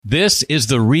This is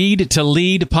the Read to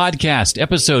Lead podcast,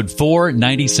 episode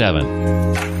 497.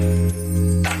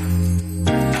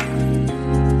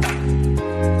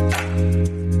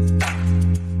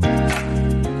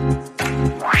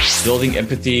 Building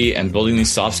empathy and building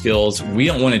these soft skills, we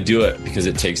don't want to do it because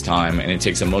it takes time and it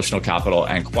takes emotional capital.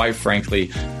 And quite frankly,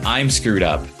 I'm screwed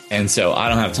up. And so I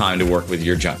don't have time to work with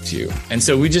your junk too. And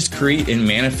so we just create and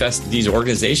manifest these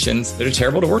organizations that are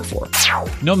terrible to work for.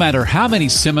 No matter how many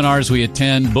seminars we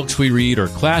attend, books we read, or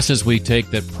classes we take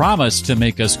that promise to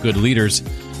make us good leaders,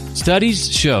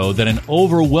 studies show that an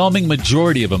overwhelming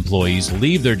majority of employees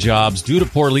leave their jobs due to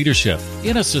poor leadership.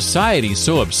 In a society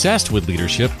so obsessed with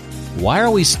leadership, why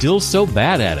are we still so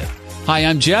bad at it? Hi,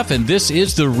 I'm Jeff, and this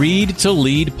is the Read to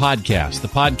Lead podcast, the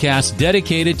podcast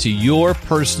dedicated to your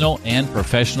personal and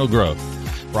professional growth.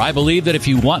 For I believe that if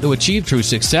you want to achieve true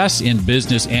success in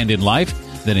business and in life,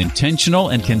 then intentional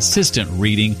and consistent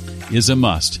reading is a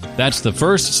must. That's the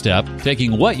first step.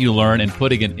 Taking what you learn and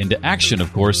putting it into action,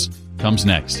 of course, comes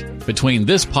next. Between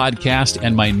this podcast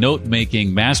and my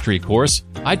note-making mastery course,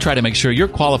 I try to make sure you're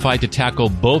qualified to tackle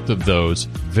both of those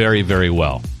very, very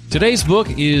well. Today's book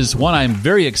is one I'm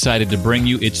very excited to bring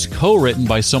you. It's co-written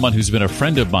by someone who's been a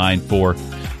friend of mine for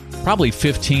probably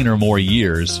 15 or more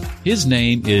years. His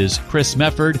name is Chris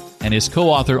Mefford, and his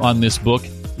co-author on this book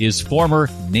is former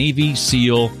Navy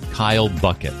SEAL Kyle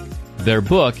Buckett. Their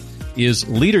book is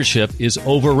Leadership is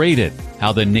Overrated: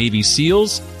 How the Navy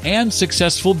SEALs and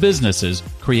Successful Businesses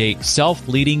Create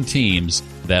Self-Leading Teams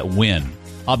That Win.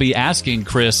 I'll be asking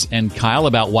Chris and Kyle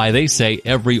about why they say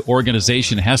every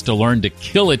organization has to learn to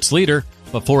kill its leader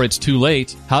before it's too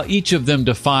late, how each of them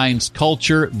defines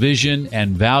culture, vision,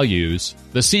 and values,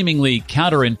 the seemingly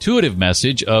counterintuitive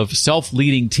message of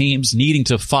self-leading teams needing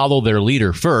to follow their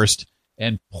leader first,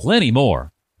 and plenty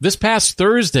more. This past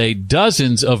Thursday,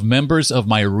 dozens of members of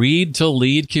my Read to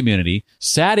Lead community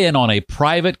sat in on a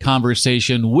private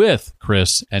conversation with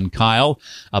Chris and Kyle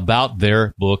about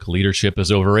their book, Leadership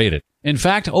is Overrated. In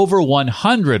fact, over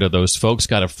 100 of those folks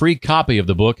got a free copy of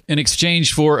the book in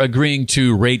exchange for agreeing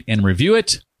to rate and review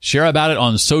it, share about it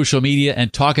on social media,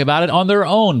 and talk about it on their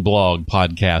own blog,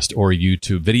 podcast, or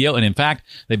YouTube video. And in fact,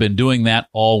 they've been doing that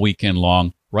all weekend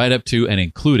long, right up to and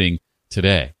including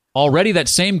today. Already, that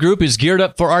same group is geared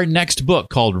up for our next book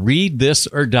called Read This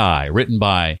or Die, written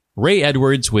by Ray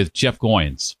Edwards with Jeff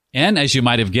Goins. And as you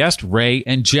might have guessed, Ray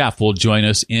and Jeff will join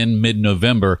us in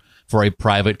mid-November for a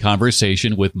private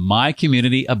conversation with my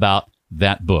community about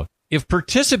that book. If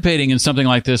participating in something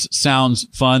like this sounds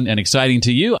fun and exciting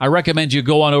to you, I recommend you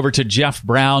go on over to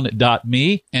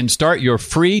jeffbrown.me and start your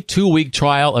free 2-week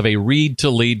trial of a Read to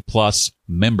Lead Plus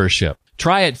membership.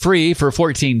 Try it free for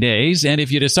 14 days, and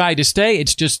if you decide to stay,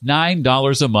 it's just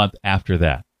 $9 a month after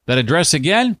that. That address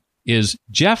again is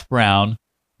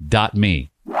jeffbrown.me.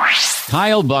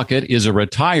 Kyle Buckett is a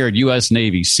retired U.S.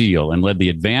 Navy SEAL and led the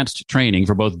advanced training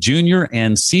for both junior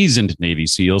and seasoned Navy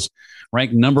SEALs,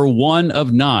 ranked number 1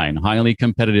 of 9 highly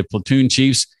competitive platoon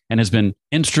chiefs, and has been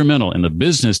instrumental in the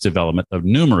business development of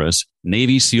numerous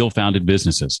Navy SEAL-founded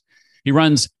businesses. He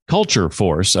runs Culture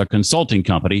Force, a consulting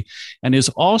company, and is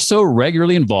also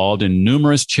regularly involved in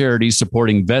numerous charities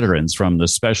supporting veterans from the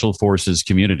Special Forces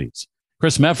communities.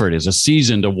 Chris Mefford is a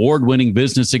seasoned, award-winning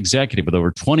business executive with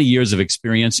over 20 years of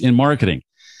experience in marketing.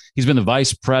 He's been the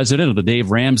vice president of the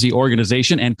Dave Ramsey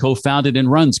organization and co-founded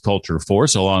and runs Culture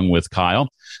Force, along with Kyle,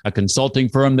 a consulting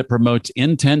firm that promotes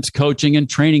intense coaching and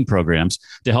training programs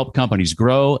to help companies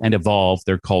grow and evolve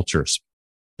their cultures.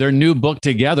 Their new book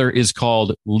together is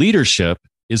called Leadership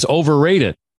is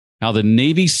Overrated: How the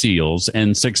Navy SEALs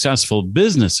and Successful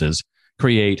Businesses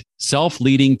Create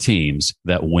Self-Leading Teams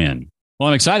That Win. Well,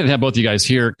 I'm excited to have both of you guys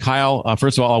here. Kyle,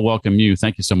 first of all, I'll welcome you.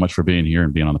 Thank you so much for being here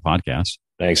and being on the podcast.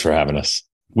 Thanks for having us.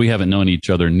 We haven't known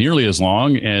each other nearly as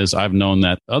long as I've known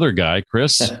that other guy.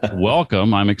 Chris,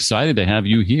 welcome. I'm excited to have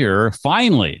you here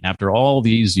finally after all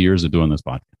these years of doing this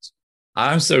podcast.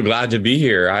 I'm so glad to be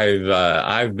here.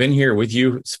 I've been here with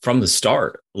you from the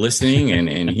start, listening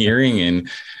and hearing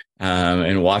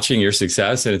and watching your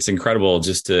success. And it's incredible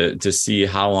just to see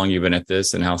how long you've been at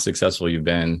this and how successful you've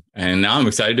been. And now I'm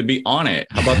excited to be on it.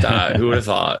 How about that? Who would have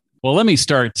thought? Well, let me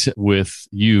start with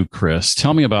you, Chris.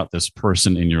 Tell me about this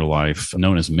person in your life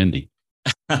known as Mindy.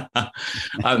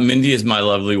 Mindy is my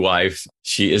lovely wife.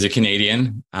 She is a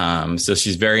Canadian. So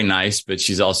she's very nice, but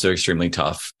she's also extremely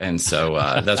tough. And so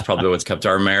that's probably what's kept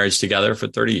our marriage together for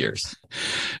 30 years.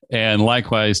 And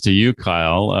likewise to you,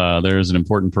 Kyle. There's an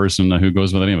important person who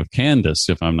goes by the name of Candace,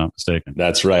 if I'm not mistaken.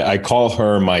 That's right. I call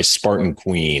her my Spartan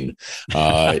queen.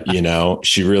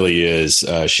 She really is.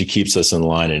 She keeps us in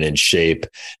line and in shape.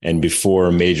 And before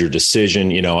a major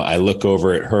decision, I look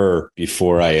over at her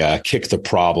before I kick the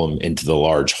problem into the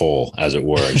large hole, as it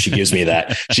were. And she gives me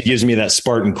that. She gives me that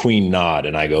Spartan queen nod,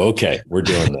 and I go, "Okay, we're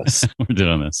doing this. We're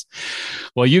doing this."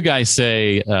 Well, you guys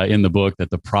say in the book that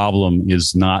the problem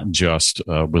is not just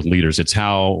with leaders; it's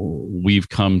how we've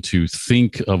come to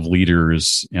think of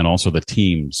leaders and also the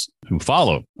teams who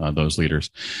follow those leaders.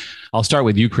 I'll start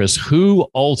with you, Chris. Who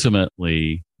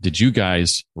ultimately did you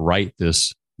guys write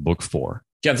this book for?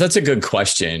 Yeah, that's a good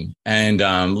question. And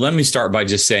let me start by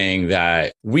just saying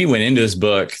that we went into this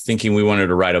book thinking we wanted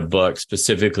to write a book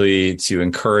specifically to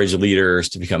encourage leaders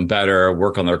to become better,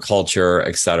 work on their culture,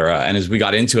 et cetera. And as we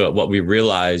got into it, what we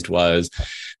realized was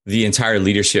the entire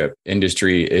leadership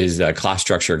industry is class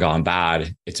structure gone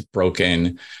bad. It's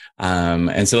broken.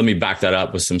 And so let me back that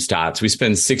up with some stats. We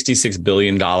spend $66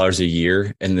 billion a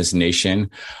year in this nation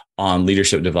on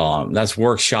leadership development. That's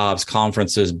workshops,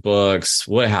 conferences, books,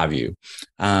 what have you.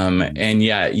 And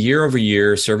yet year over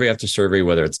year, survey after survey,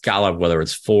 whether it's Gallup, whether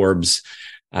it's Forbes,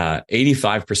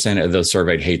 85% of those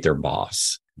surveyed hate their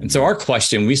boss. And so our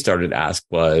question we started to ask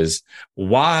was,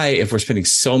 why, if we're spending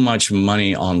so much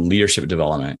money on leadership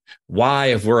development, why,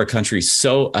 if we're a country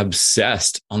so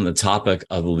obsessed on the topic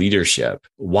of leadership,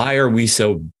 why are we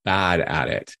so bad at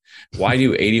it? Why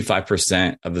do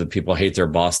 85% of the people hate their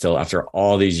boss still after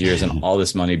all these years and all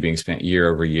this money being spent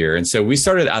year over year? And so we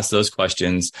started to ask those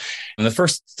questions. And the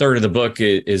first third of the book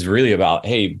is really about,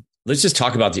 hey, let's just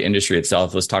talk about the industry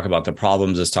itself. Let's talk about the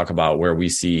problems. Let's talk about where we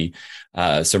see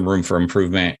some room for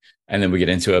improvement. And then we get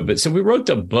into it. But so we wrote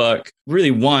the book,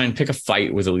 really, one, pick a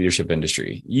fight with the leadership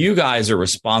industry. You guys are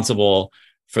responsible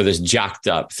for this jacked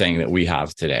up thing that we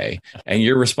have today. And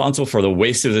you're responsible for the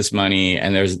waste of this money.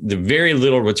 And there's the very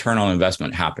little return on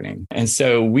investment happening. And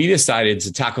so we decided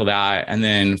to tackle that. And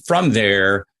then from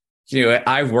there,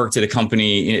 I've worked at a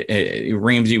company,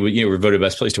 Ramsey, we were voted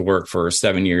best place to work for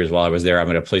 7 years while I was there. I'm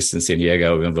at a place in San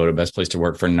Diego. We've been voted best place to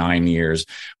work for 9 years.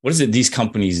 What is it these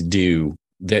companies do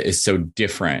that is so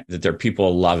different that their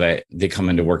people love it? They come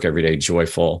into work every day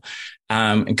joyful.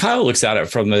 And Kyle looks at it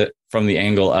from the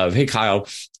angle of, hey, Kyle,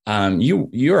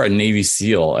 you're a Navy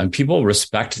SEAL, and people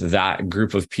respect that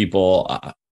group of people,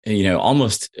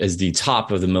 almost as the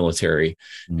top of the military,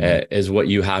 is what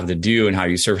you have to do and how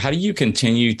you serve. How do you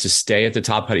continue to stay at the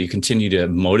top? How do you continue to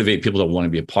motivate people that want to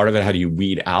be a part of it? How do you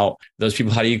weed out those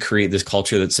people? How do you create this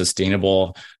culture that's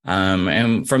sustainable?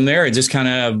 And from there, it just kind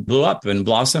of blew up and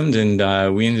blossomed,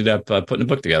 and we ended up putting a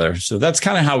book together. So that's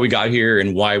kind of how we got here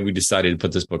and why we decided to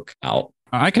put this book out.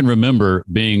 I can remember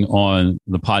being on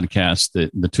the podcast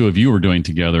that the two of you were doing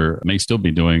together, may still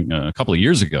be doing a couple of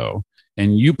years ago.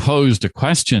 And you posed a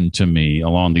question to me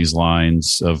along these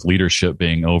lines of leadership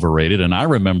being overrated. And I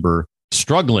remember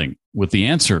struggling with the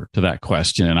answer to that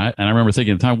question. And I remember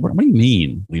thinking at the time, what do you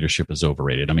mean leadership is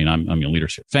overrated? I mean, I'm a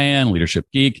leadership fan, leadership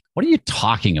geek. What are you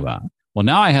talking about? Well,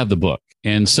 now I have the book.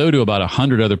 And so do about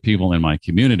 100 other people in my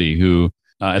community who,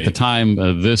 at the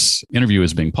time this interview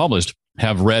is being published,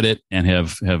 have read it and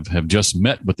have just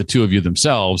met with the two of you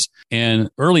themselves. And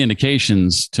early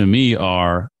indications to me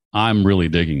are, I'm really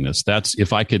digging this. That's,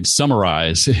 if I could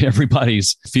summarize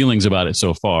everybody's feelings about it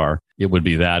so far, it would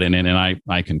be that. And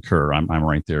I concur. I'm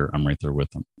right there. I'm right there with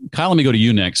them. Kyle, let me go to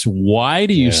you next. Why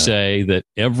do you say that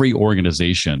every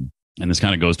organization, and this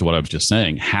kind of goes to what I was just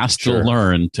saying, has to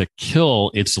learn to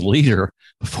kill its leader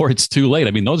before it's too late?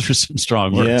 I mean, those are some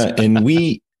strong words. Yeah. And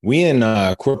we in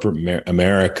corporate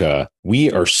America,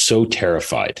 we are so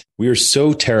terrified. We are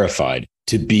so terrified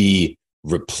to be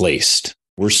replaced.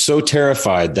 We're so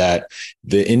terrified that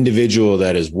the individual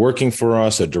that is working for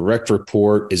us, a direct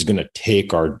report, is going to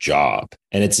take our job.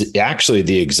 And it's actually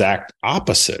the exact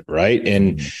opposite, right?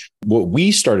 And what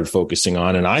we started focusing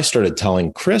on, and I started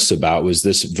telling Chris about, was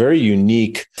this very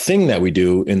unique thing that we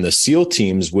do in the SEAL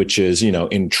teams, which is,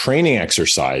 in training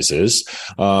exercises,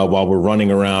 while we're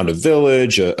running around a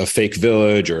village, a fake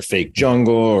village or a fake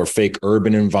jungle or fake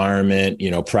urban environment,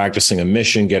 practicing a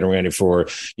mission, getting ready for,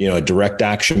 a direct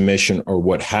action mission or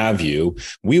what have you,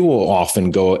 we will often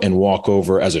go and walk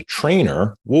over as a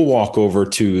trainer. We'll walk over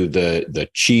to the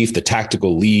chief, the tactical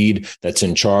lead that's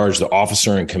in charge, the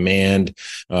officer in command,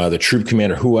 the troop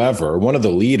commander, whoever, one of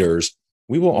the leaders.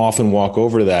 We will often walk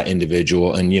over to that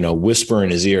individual and, whisper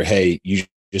in his ear, hey, you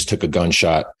just took a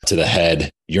gunshot to the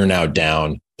head. You're now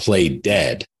down, play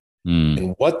dead.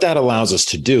 And what that allows us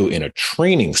to do in a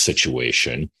training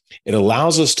situation, it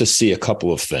allows us to see a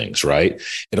couple of things, right?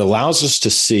 It allows us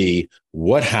to see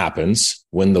what happens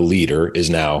when the leader is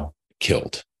now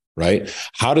killed, right?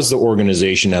 How does the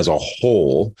organization as a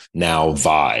whole now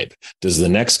vibe? Does the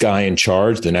next guy in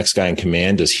charge, the next guy in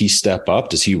command, does he step up?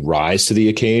 Does he rise to the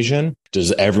occasion?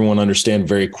 Does everyone understand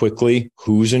very quickly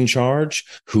who's in charge,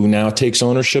 who now takes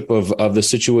ownership of the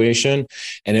situation?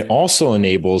 And it also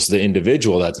enables the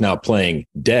individual that's now playing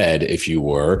dead, if you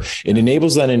were, it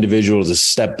enables that individual to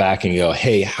step back and go,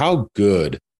 hey, how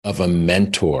good of a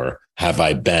mentor have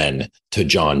I been to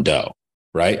John Doe?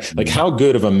 Right? Like, how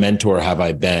good of a mentor have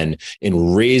I been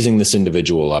in raising this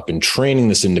individual up, in training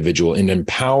this individual, in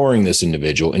empowering this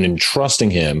individual, and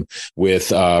entrusting him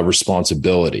with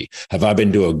responsibility? Have I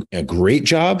been doing a great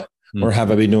job? Or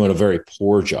have I been doing a very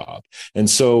poor job? And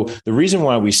so the reason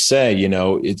why we say,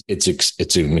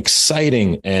 it's an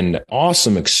exciting and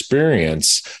awesome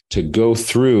experience to go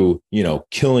through,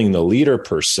 killing the leader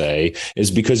per se,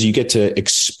 is because you get to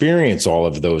experience all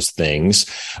of those things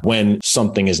when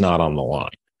something is not on the line.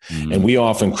 And we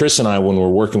often, Chris and I, when we're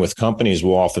working with companies,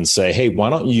 we'll often say, hey, why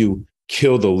don't you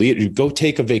kill the leader? Go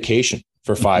take a vacation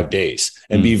for 5 days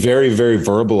and be very, very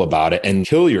verbal about it and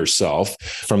kill yourself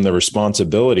from the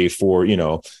responsibility for,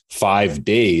 5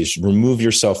 days. Remove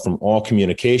yourself from all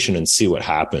communication and see what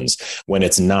happens when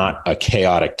it's not a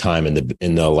chaotic time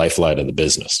in the lifelight of the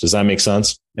business. Does that make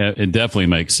sense? It definitely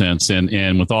makes sense.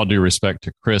 And with all due respect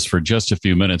to Chris, for just a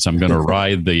few minutes, I'm going to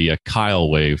ride the Kyle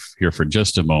wave here for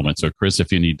just a moment. So, Chris,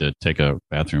 if you need to take a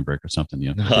bathroom break or something,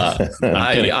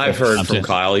 I've heard from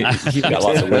Kyle. He's got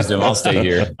lots of wisdom. I'll stay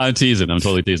here. I'm teasing. I'm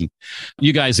totally teasing.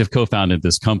 You guys have co-founded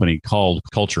this company called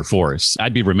Culture Force.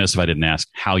 I'd be remiss if I didn't ask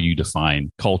how you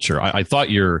define culture. I thought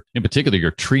your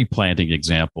tree planting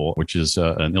example, which is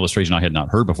an illustration I had not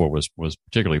heard before, was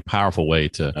particularly powerful way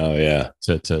to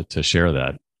share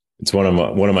that. It's one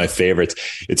of my favorites.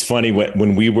 It's funny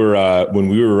when we were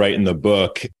writing the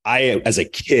book, as a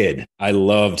kid, I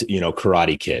loved,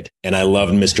 Karate Kid, and I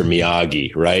loved Mr.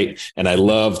 Miyagi, right? And I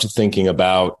loved thinking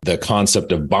about the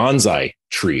concept of bonsai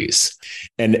trees.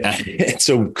 And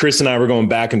so Chris and I were going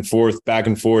back and forth.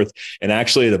 And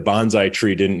actually the bonsai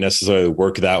tree didn't necessarily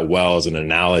work that well as an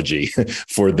analogy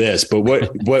for this. But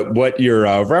what you're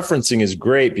referencing is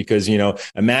great because,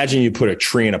 imagine you put a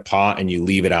tree in a pot and you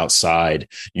leave it outside.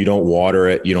 You don't water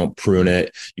it. You don't prune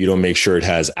it. You don't make sure it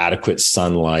has adequate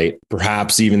sunlight.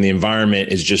 Perhaps even the environment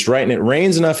is just right. And it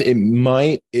rains enough. It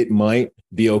might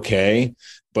be okay,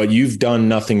 but you've done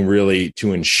nothing really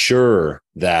to ensure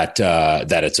that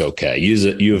it's okay.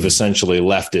 You have essentially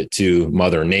left it to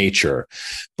Mother Nature.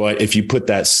 But if you put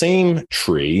that same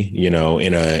tree,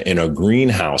 in a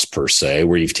greenhouse per se,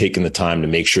 where you've taken the time to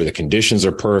make sure the conditions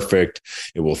are perfect,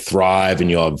 it will thrive,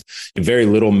 and you'll have very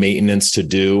little maintenance to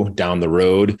do down the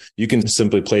road. You can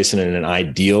simply place it in an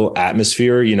ideal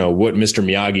atmosphere. What Mr.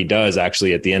 Miyagi does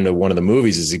actually at the end of one of the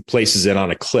movies is he places it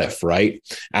on a cliff, right?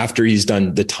 After he's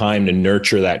done the time to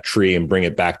nurture that tree and bring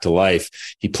it back to life,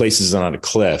 he places it on a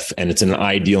cliff, and it's an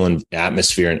ideal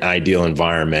atmosphere, an ideal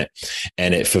environment,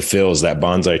 and it fulfills that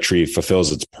bonsai tree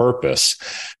fulfills its purpose.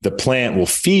 The plant will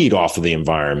feed off of the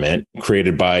environment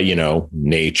created by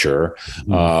nature,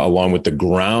 along with the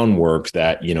groundwork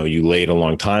that you laid a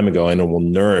long time ago, and it will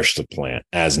nourish the plant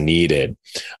as needed.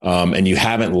 And you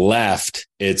haven't left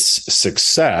its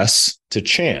success to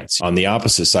chance. On the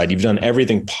opposite side, you've done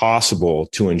everything possible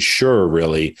to ensure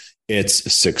really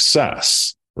its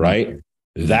success, right?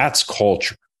 That's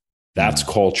culture. That's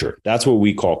culture. That's what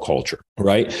we call culture,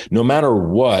 right? No matter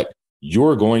what,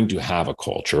 you're going to have a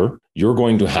culture. You're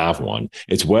going to have one.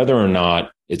 It's whether or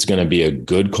not it's going to be a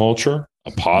good culture,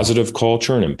 a positive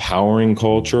culture, an empowering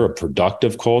culture, a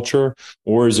productive culture,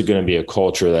 or is it going to be a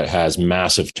culture that has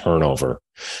massive turnover?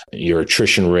 Your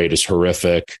attrition rate is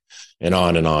horrific, and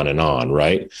on and on and on,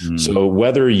 right? So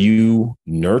whether you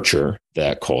nurture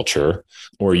that culture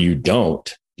or you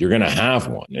don't, you're going to have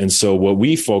one. And so what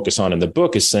we focus on in the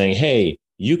book is saying, hey,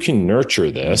 you can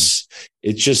nurture this.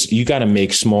 It's just, you got to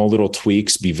make small little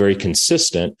tweaks, be very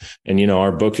consistent. And,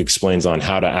 our book explains on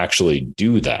how to actually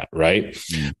do that. Right.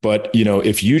 But,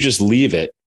 if you just leave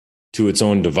it to its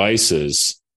own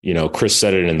devices, Chris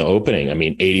said it in the opening. I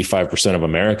mean, 85% of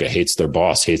America hates their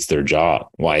boss, hates their job.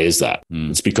 Why is that?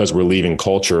 It's because we're leaving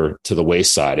culture to the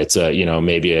wayside. It's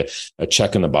maybe a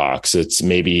check in the box. It's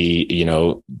maybe,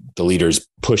 the leaders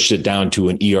pushed it down to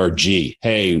an ERG.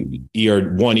 Hey,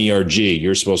 one ERG,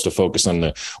 you're supposed to focus on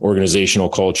the organizational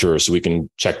culture so we can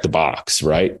check the box,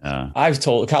 right?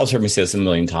 Kyle's heard me say this a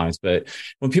million times, but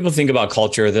when people think about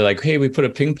culture, they're like, hey, we put a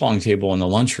ping pong table in the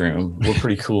lunchroom. We're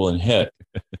pretty cool and hip.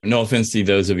 No offense to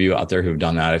those of you out there who've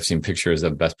done that. I've seen pictures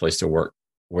of best place to work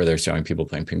where they're showing people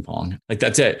playing ping pong. Like,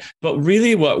 that's it. But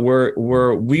really what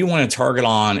we want to target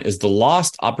on is the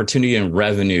lost opportunity and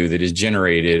revenue that is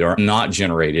generated or not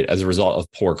generated as a result of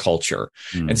poor culture.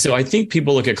 And so I think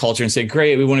people look at culture and say,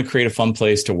 great, we want to create a fun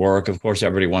place to work. Of course,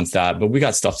 everybody wants that, but we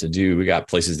got stuff to do. We got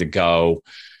places to go.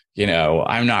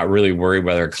 I'm not really worried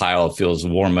whether Kyle feels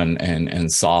warm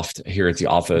and soft here at the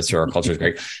office or our culture is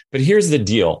great. But here's the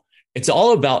deal. It's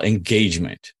all about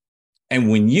engagement. And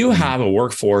when you have a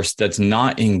workforce that's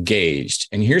not engaged,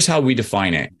 and here's how we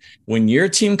define it. When your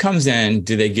team comes in,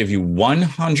 do they give you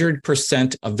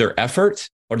 100% of their effort,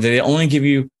 or do they only give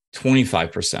you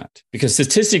 25%? Because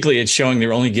statistically, it's showing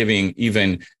they're only giving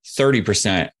even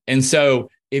 30%. And so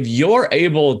if you're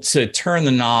able to turn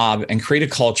the knob and create a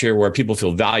culture where people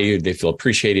feel valued, they feel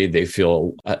appreciated, they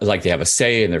feel like they have a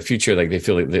say in their future, like they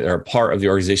feel like they're a part of the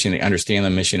organization, they understand the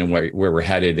mission and where we're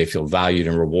headed, they feel valued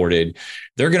and rewarded,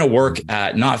 they're going to work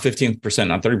at not 15%,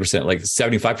 not 30%, like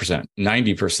 75%,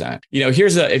 90%. If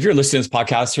you're listening to this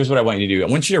podcast, here's what I want you to do. I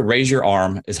want you to raise your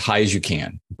arm as high as you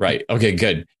can. Right. Okay,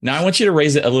 good. Now I want you to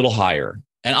raise it a little higher.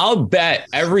 And I'll bet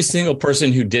every single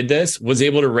person who did this was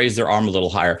able to raise their arm a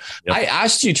little higher. Yep. I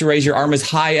asked you to raise your arm as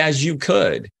high as you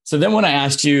could. So then when I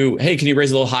asked you, hey, can you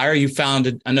raise a little higher? You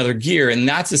found another gear. And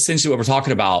that's essentially what we're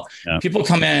talking about. Yep. People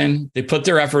come in, they put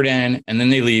their effort in, and then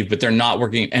they leave, but they're not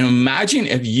working. And imagine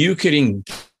if you could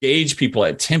engage people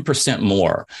at 10%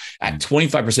 more, at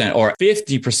 25% or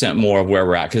 50% more of where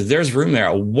we're at, because there's room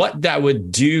there. What that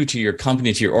would do to your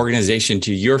company, to your organization,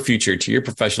 to your future, to your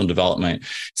professional development,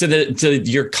 to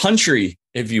your country,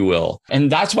 if you will. And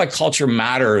that's why culture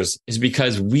matters, is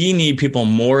because we need people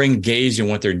more engaged in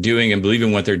what they're doing and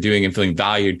believing what they're doing and feeling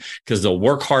valued, because they'll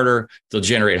work harder, they'll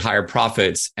generate higher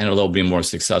profits, and they'll be more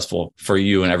successful for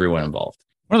you and everyone involved.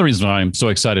 One of the reasons why I'm so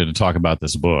excited to talk about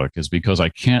this book is because I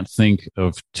can't think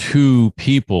of two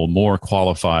people more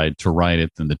qualified to write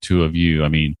it than the two of you. I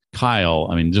mean,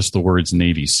 Kyle, just the words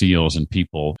Navy SEALs, and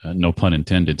people, no pun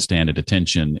intended, stand at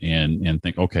attention and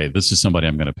think, okay, this is somebody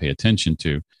I'm going to pay attention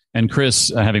to. And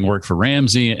Chris, having worked for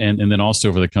Ramsey and then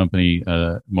also for the company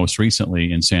most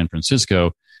recently in San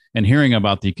Francisco, and hearing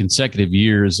about the consecutive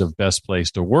years of best place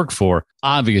to work for,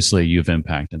 obviously you've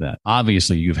impacted that.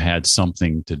 Obviously you've had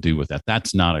something to do with that.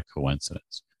 That's not a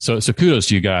coincidence. So kudos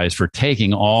to you guys for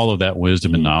taking all of that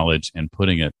wisdom and knowledge and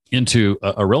putting it into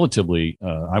a relatively,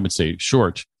 I would say,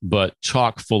 short, but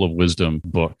chock full of wisdom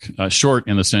book. Short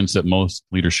in the sense that most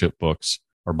leadership books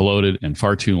are bloated and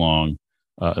far too long.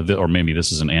 Or maybe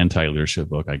this is an anti-leadership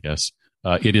book, I guess.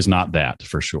 It is not that,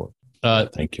 for sure.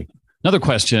 Thank you. Another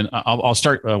question. I'll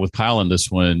start with Kyle on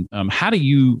this one. How do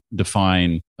you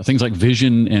define things like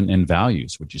vision and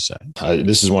values, would you say?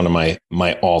 This is one of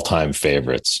my all-time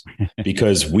favorites,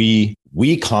 because we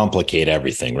complicate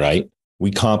everything, right? We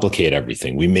complicate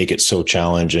everything. We make it so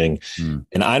challenging.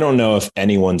 And I don't know if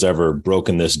anyone's ever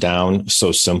broken this down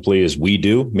so simply as we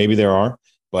do. Maybe there are.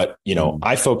 But,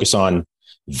 I focus on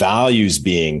values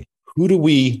being, who do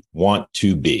we want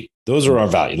to be? Those are our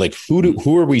values. Like,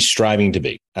 who are we striving to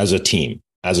be as a team,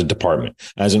 as a department,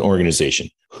 as an organization?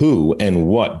 Who and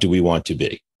what do we want to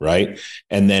be? Right.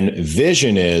 And then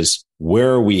vision is,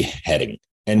 where are we heading?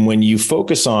 And when you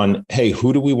focus on, hey,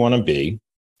 who do we want to be?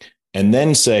 And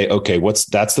then say, okay,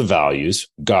 that's the values.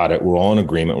 Got it. We're all in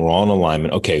agreement. We're all in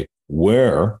alignment. Okay.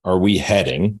 Where are we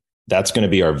heading? That's going to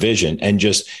be our vision, and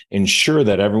just ensure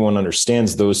that everyone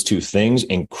understands those two things.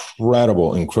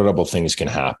 Incredible things can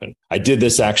happen. I did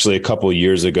this actually a couple of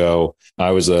years ago.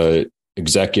 I was a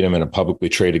executive in a publicly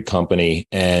traded company,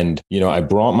 and I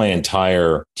brought my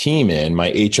entire team in,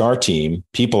 my HR team,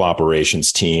 people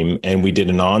operations team, and we did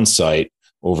an on-site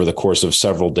over the course of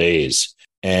several days.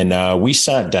 And we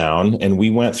sat down and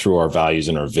we went through our values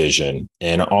and our vision.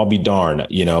 And I'll be darned,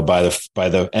 by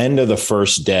the end of the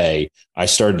first day, I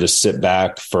started to sit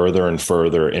back further and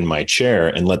further in my chair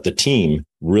and let the team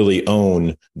really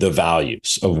own the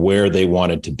values of where they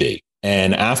wanted to be.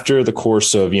 And after the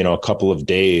course of, a couple of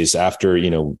days, after,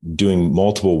 doing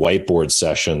multiple whiteboard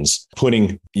sessions,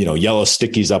 putting, yellow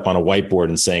stickies up on a whiteboard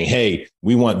and saying, hey,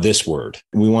 we want this word.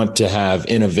 We want to have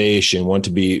innovation, want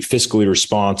to be fiscally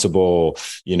responsible.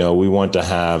 We want to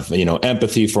have,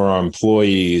 empathy for our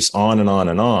employees, on and on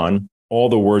and on. All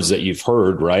the words that you've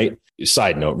heard, right?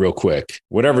 Side note, real quick,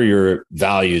 whatever your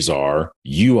values are,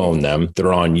 you own them.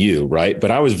 They're on you, right?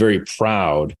 But I was very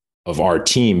proud of our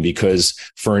team because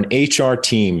for an HR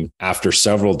team, after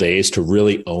several days to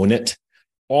really own it,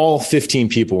 all 15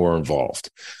 people were involved,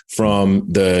 from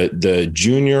the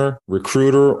junior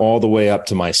recruiter all the way up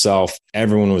to myself.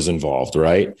 Everyone was involved,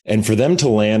 right? And for them to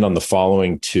land on the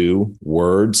following two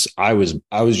words, I was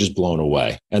just blown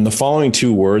away. And the following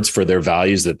two words for their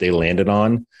values that they landed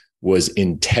on was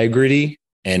integrity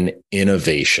and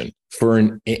innovation. For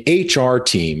an HR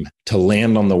team to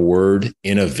land on the word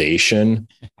innovation,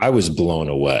 I was blown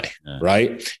away,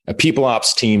 right? A people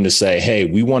ops team to say, hey,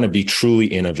 we want to be truly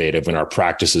innovative in our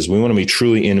practices. We want to be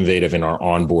truly innovative in our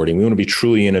onboarding. We want to be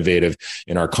truly innovative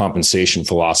in our compensation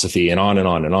philosophy, and on and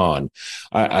on and on.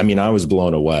 I mean, I was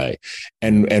blown away.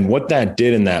 And what that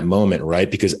did in that moment, right?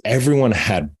 Because everyone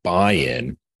had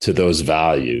buy-in to those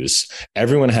values.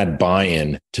 Everyone had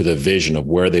buy-in to the vision of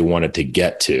where they wanted to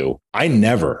get to. I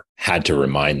never had to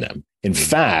remind them. In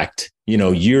fact,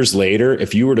 years later,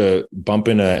 if you were to bump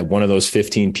into one of those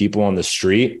 15 people on the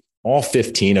street, all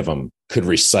 15 of them could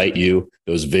recite you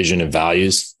those vision and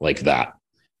values like that.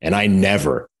 And I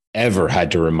never, ever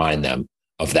had to remind them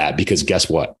of that, because guess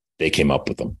what? They came up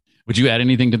with them. Would you add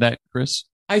anything to that, Chris?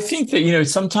 I think that,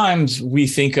 sometimes we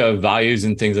think of values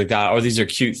and things like that, or these are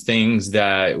cute things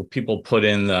that people put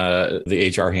in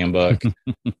the HR handbook,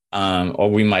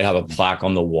 or we might have a plaque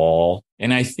on the wall.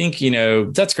 And I think,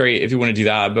 that's great if you want to do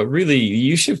that, but really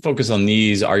you should focus on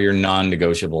these are your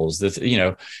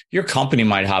non-negotiables. Your company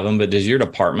might have them, but does your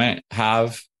department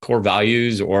have core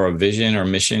values or a vision or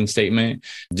mission statement?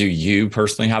 Do you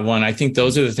personally have one? I think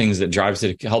those are the things that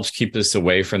helps keep us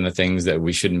away from the things that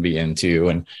we shouldn't be into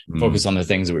and focus on the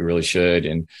things that we really should.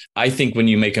 And I think when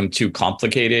you make them too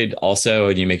complicated also,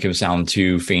 and you make them sound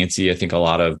too fancy, I think a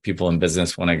lot of people in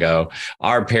business want to go,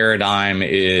 our paradigm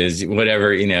is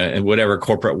whatever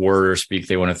corporate word or speak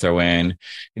they want to throw in.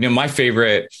 My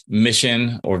favorite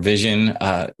mission or vision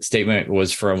statement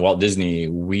was from Walt Disney.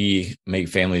 We make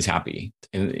families happy.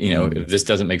 And, if this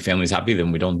doesn't make families happy,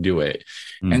 then we don't do it.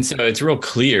 And so it's real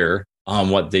clear on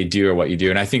what they do or what you do.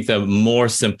 And I think the more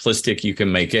simplistic you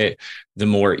can make it, the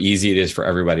more easy it is for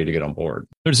everybody to get on board.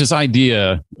 There's this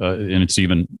idea, and it's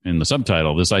even in the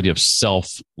subtitle, this idea of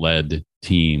self-led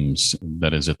teams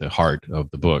that is at the heart of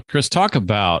the book. Chris, talk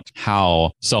about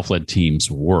how self-led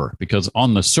teams work, because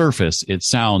on the surface, it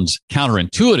sounds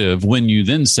counterintuitive when you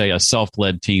then say a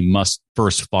self-led team must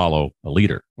first follow a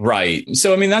leader. Right.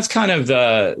 So, that's kind of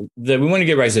we want to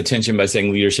get everybody's attention by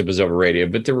saying leadership is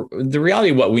overrated. But the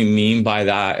reality, what we mean by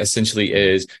that essentially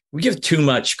is we give too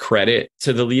much credit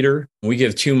to the leader. We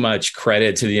give too much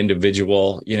credit to the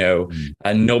individual,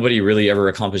 and nobody really ever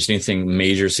accomplished anything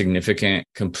major, significant,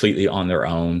 completely on their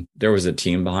own. There was a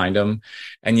team behind them.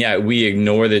 And yet we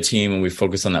ignore the team and we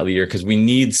focus on that leader because we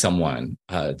need someone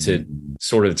to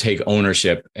sort of take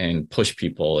ownership and push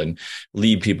people and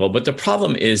lead people. But the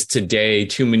problem is today,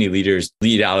 too many leaders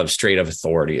lead out of straight up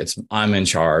authority. It's I'm in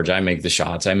charge. I make the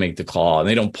shots. I make the call, and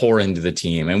they don't pour into the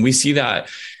team. And we see that,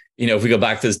 if we go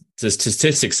back to the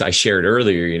statistics I shared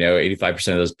earlier, 85%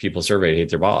 of those people surveyed hate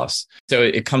their boss. So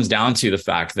it comes down to the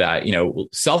fact that,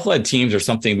 self-led teams are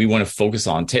something we want to focus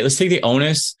on. Let's take the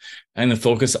onus and the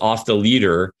focus off the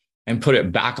leader and put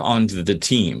it back onto the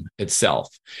team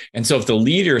itself. And so if the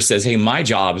leader says, hey, my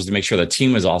job is to make sure the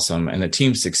team is awesome and the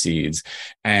team succeeds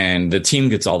and the team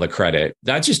gets all the credit,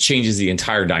 that just changes the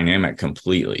entire dynamic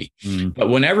completely. But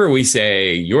whenever we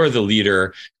say you're the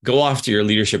leader, go off to your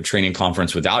leadership training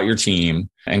conference without your team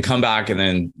and come back and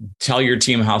then tell your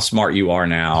team how smart you are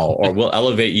now, or we'll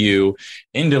elevate you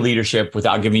into leadership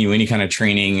without giving you any kind of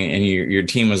training. And your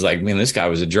team was like, man, this guy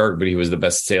was a jerk, but he was the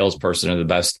best salesperson or the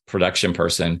best production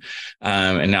person.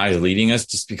 And now he's leading us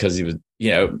just because he was,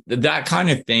 that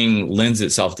kind of thing lends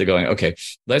itself to going, okay,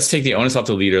 let's take the onus off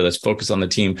the leader. Let's focus on the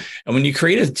team. And when you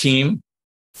create a team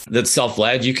that's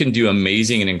self-led, you can do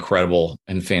amazing and incredible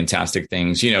and fantastic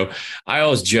things. I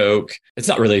always joke, it's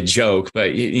not really a joke,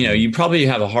 but you probably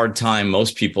have a hard time,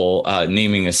 most people,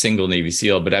 naming a single Navy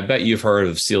SEAL, but I bet you've heard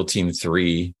of SEAL Team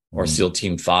 3 or SEAL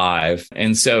Team 5.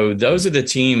 And so those are the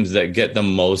teams that get the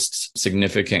most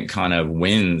significant kind of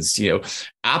wins.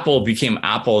 Apple became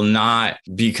Apple not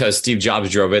because Steve Jobs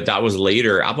drove it. That was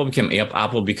later. Apple became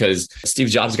Apple because Steve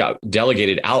Jobs got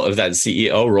delegated out of that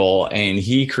CEO role, and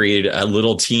he created a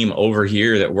little team over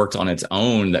here that worked on its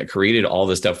own that created all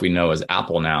the stuff we know as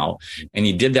Apple now. And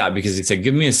he did that because he said,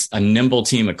 give me a nimble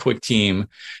team, a quick team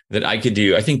that I could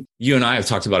do. I think you and I have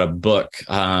talked about a book.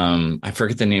 I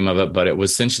forget the name of it, but it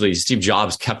was essentially Steve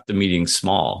Jobs kept the meeting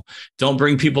small. Don't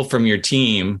bring people from your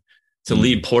team to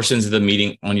lead portions of the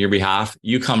meeting on your behalf.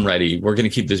 You come ready. We're going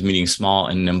to keep this meeting small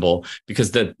and nimble,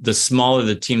 because the smaller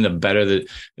the team, the better that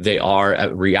they are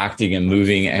at reacting and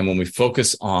moving. And when we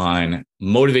focus on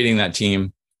motivating that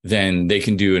team, then they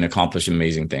can do and accomplish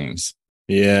amazing things.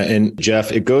 Yeah. And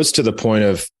Jeff, it goes to the point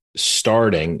of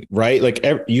starting, right? Like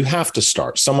you have to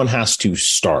start. Someone has to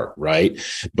start, right?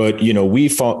 But, we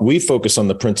focus on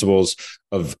the principles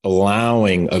of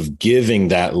giving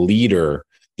that leader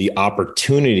the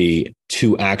opportunity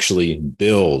to actually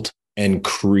build and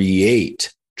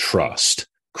create trust,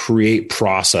 create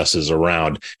processes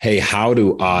around, hey, how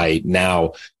do I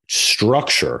now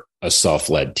structure a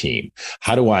self-led team?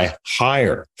 How do I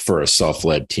hire for a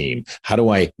self-led team? How do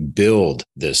I build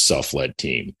this self-led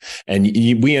team? And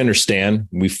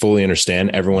we fully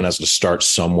understand everyone has to start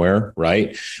somewhere,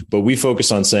 right? But we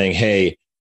focus on saying, hey,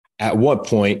 at what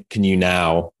point can you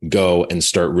now go and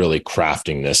start really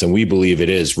crafting this? And we believe it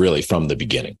is really from the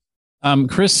beginning.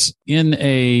 Chris, in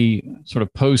a sort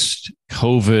of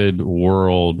post-COVID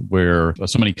world where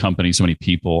so many companies, so many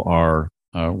people are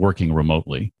working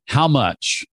remotely, how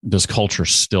much does culture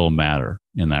still matter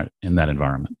in that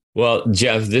environment? Well,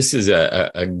 Jeff, this is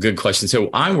a good question.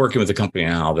 So I'm working with a company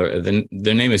now.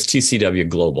 Their name is TCW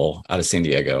Global out of San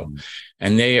Diego,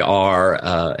 and they are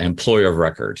an employer of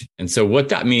record. And so what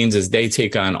that means is they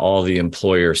take on all the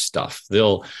employer stuff.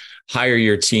 They'll hire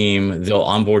your team, they'll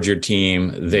onboard your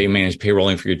team, they manage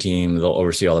payrolling for your team, they'll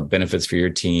oversee all the benefits for your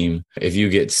team. If you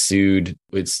get sued,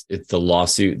 it's the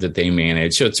lawsuit that they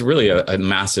manage. So it's really a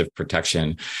massive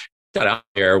protection. That out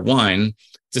there, one,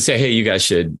 to say, hey, you guys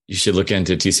should look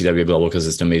into TCW Global because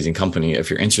it's an amazing company if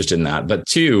you're interested in that. But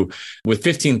two, with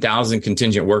 15,000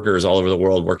 contingent workers all over the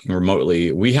world working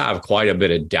remotely, we have quite a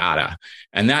bit of data.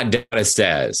 And that data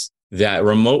says that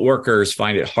remote workers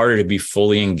find it harder to be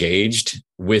fully engaged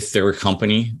with their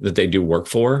company that they do work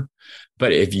for.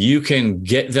 But if you can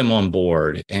get them on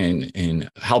board and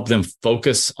help them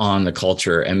focus on the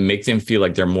culture and make them feel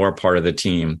like they're more a part of the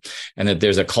team and that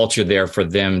there's a culture there for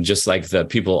them, just like the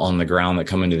people on the ground that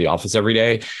come into the office every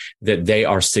day, that they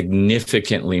are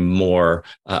significantly more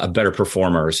better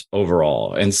performers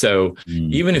overall. And so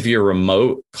even if you're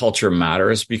remote, culture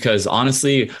matters, because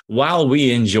honestly, while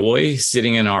we enjoy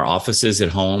sitting in our offices at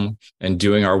home and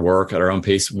doing our work at our own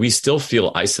pace, we still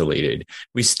feel isolated.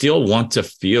 We still want to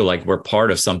feel like we're part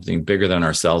of something bigger than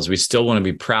ourselves. We still want to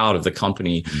be proud of the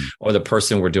company or the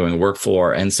person we're doing work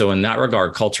for. And so in that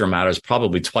regard, culture matters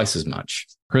probably twice as much.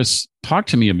 Chris, talk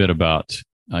to me a bit about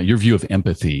your view of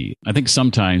empathy. I think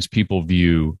sometimes people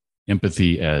view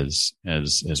empathy as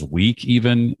weak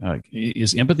even.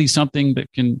 Is empathy something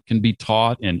that can be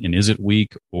taught, and is it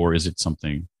weak, or is it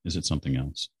something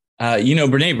else?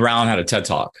 Brene Brown had a TED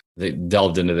Talk. They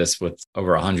delved into this with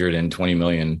over 120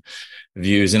 million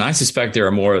views. And I suspect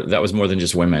that was more than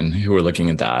just women who were looking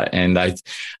at that. And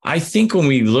I think when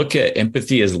we look at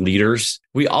empathy as leaders,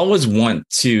 we always want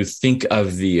to think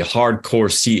of the hardcore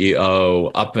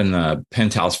CEO up in the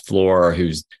penthouse floor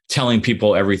who's telling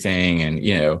people everything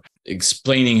and,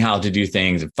 explaining how to do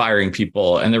things and firing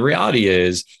people. And the reality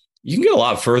is, you can get a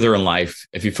lot further in life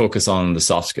if you focus on the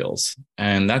soft skills,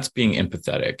 and that's being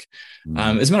empathetic.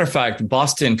 As a matter of fact,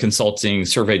 Boston Consulting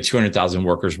surveyed 200,000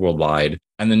 workers worldwide,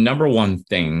 and the number one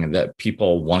thing that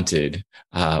people wanted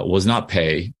was not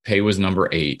pay. Pay was number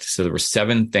 8. So there were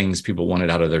 7 things people wanted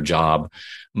out of their job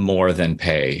more than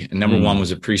pay. And number 1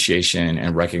 was appreciation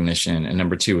and recognition. And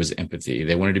number 2 was empathy.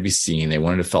 They wanted to be seen. They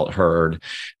wanted to feel heard.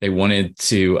 They wanted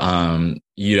to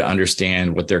you to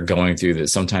understand what they're going through, that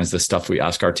sometimes the stuff we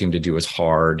ask our team to do is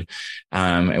hard.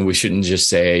 And we shouldn't just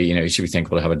say, you should be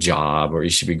thankful to have a job, or you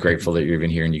should be grateful that you're even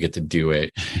here and you get to do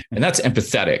it. And that's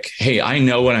empathetic. Hey, I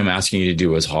know what I'm asking you to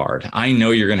do is hard. I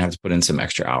know you're going to have to put in some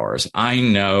extra hours. I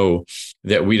know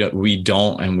that we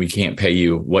don't and we can't pay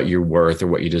you what you're worth or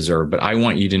what you deserve, but I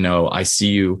want you to know I see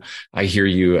you, I hear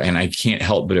you, and I can't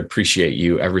help but appreciate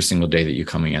you every single day that you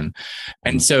come in.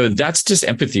 And so that's just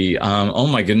empathy. Oh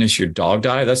my goodness, your dog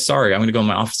died. That's sorry. I'm going to go in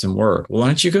my office and work. Well, why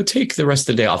don't you go take the rest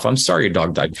of the day off? I'm sorry your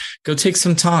dog died. Go take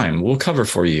some time. We'll cover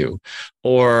for you.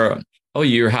 Or, oh,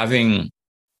 you're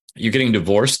getting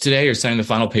divorced today or signing the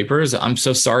final papers. I'm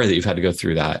so sorry that you've had to go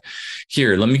through that.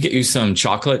 Here, let me get you some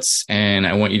chocolates, and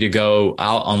I want you to go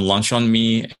out on lunch on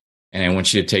me And I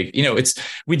want you to take,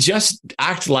 we just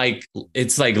act like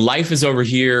it's like life is over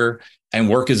here and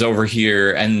work is over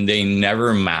here, and they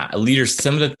never match. Leaders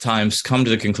some of the times come to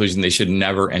the conclusion they should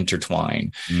never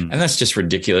intertwine. And that's just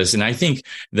ridiculous. And I think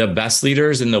the best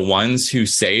leaders and the ones who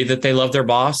say that they love their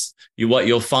boss, what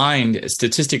you'll find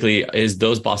statistically is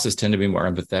those bosses tend to be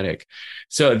more empathetic.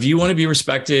 So if you want to be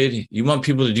respected, you want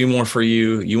people to do more for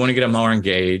you, you want to get them more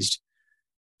engaged,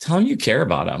 tell them you care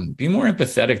about them. Be more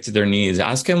empathetic to their needs.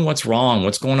 Ask them what's wrong,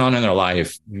 what's going on in their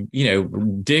life.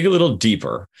 Dig a little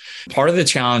deeper. Part of the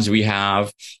challenge we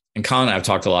have, and Colin and I have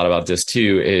talked a lot about this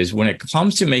too, is when it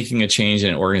comes to making a change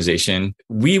in an organization,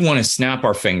 we want to snap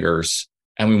our fingers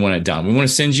and we want it done. We want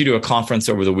to send you to a conference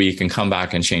over the week and come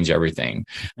back and change everything.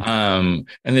 And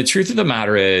the truth of the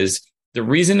matter is, the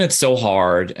reason it's so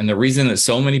hard and the reason that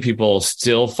so many people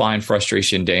still find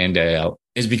frustration day in, day out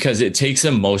is because it takes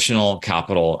emotional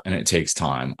capital and it takes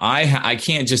time. I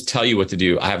can't just tell you what to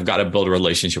do. I have got to build a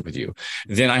relationship with you.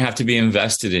 Then I have to be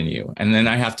invested in you. And then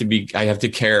I have to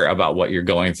care about what you're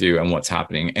going through and what's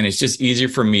happening. And it's just easier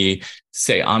for me to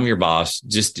say, I'm your boss,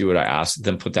 just do what I ask,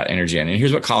 then put that energy in. And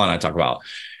here's what Colin and I talk about.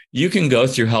 You can go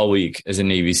through Hell Week as a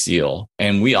Navy SEAL.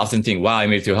 And we often think, wow, I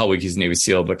made it through Hell Week, he's a Navy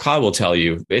SEAL. But Kyle will tell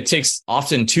you, it takes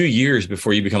often 2 years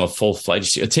before you become a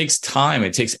full-fledged SEAL. It takes time.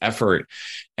 It takes effort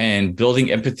and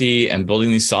building empathy and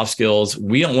building these soft skills.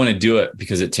 We don't want to do it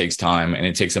because it takes time and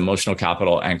it takes emotional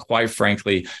capital. And quite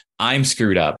frankly, I'm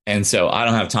screwed up. And so I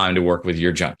don't have time to work with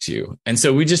your junk too. And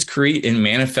so we just create and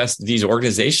manifest these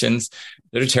organizations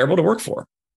that are terrible to work for.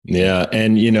 Yeah.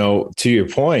 And, to your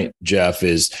point, Jeff,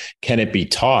 is can it be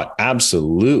taught?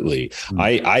 Absolutely.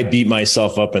 I beat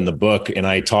myself up in the book and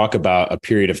I talk about a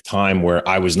period of time where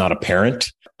I was not a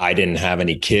parent. I didn't have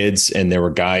any kids. And there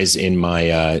were guys in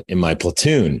my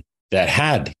platoon that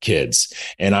had kids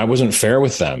and I wasn't fair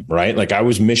with them, right? Like I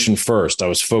was mission first. I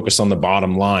was focused on the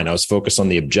bottom line. I was focused on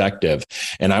the objective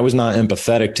and I was not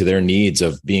empathetic to their needs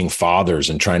of being fathers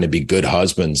and trying to be good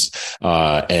husbands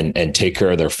and take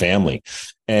care of their family.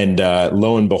 And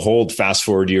lo and behold, fast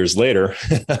forward years later,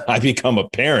 I become a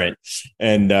parent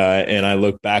and I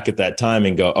look back at that time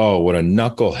and go, oh, what a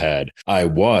knucklehead I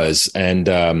was. And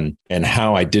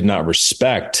how I did not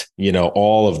respect,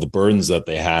 all of the burdens that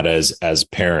they had as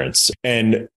parents.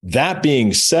 And that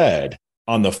being said,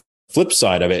 on the flip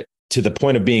side of it, to the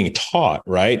point of being taught,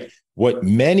 right? What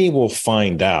many will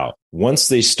find out once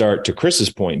they start, to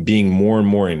Chris's point, being more and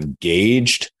more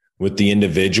engaged with the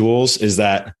individuals is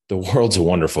that the world's a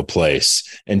wonderful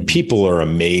place and people are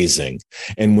amazing.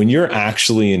 And when you're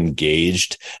actually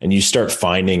engaged and you start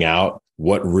finding out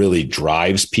what really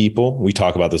drives people, we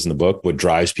talk about this in the book, what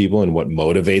drives people and what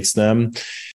motivates them,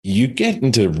 you get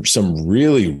into some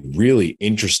really, really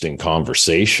interesting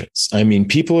conversations. I mean,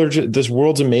 this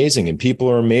world's amazing and people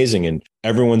are amazing and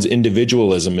everyone's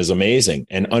individualism is amazing.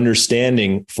 And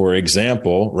understanding, for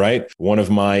example, right, one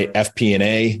of my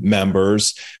FP&A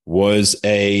members was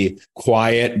a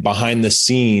quiet, behind the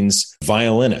scenes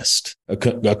violinist,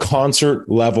 a concert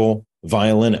level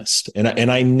violinist. And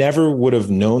I never would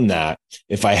have known that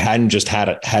if I hadn't just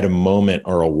had a moment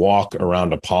or a walk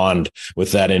around a pond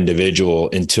with that individual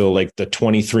until like the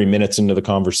 23 minutes into the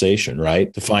conversation,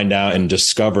 right? To find out and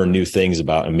discover new things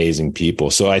about amazing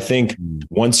people. So I think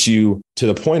once you, to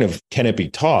the point of can it be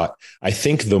taught, I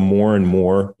think the more and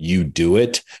more you do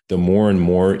it, the more and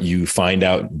more you find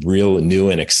out real new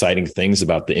and exciting things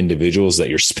about the individuals that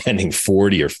you're spending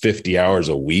 40 or 50 hours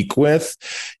a week with.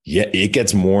 Yeah, it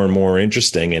gets more and more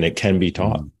interesting and it can be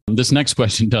taught. This next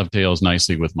question dovetails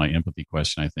nicely with my empathy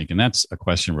question, I think, and that's a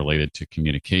question related to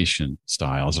communication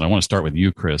styles. And I want to start with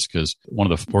you, Chris, because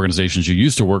one of the organizations you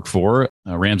used to work for,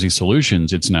 Ramsey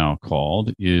Solutions, it's now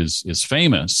called, is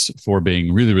famous for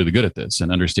being really, really good at this and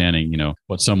understanding,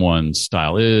 what someone's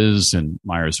style is and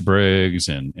Myers-Briggs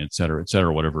and et cetera,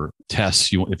 whatever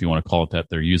tests if you want to call it that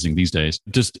they're using these days.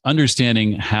 Just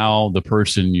understanding how the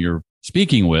person you're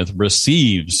speaking with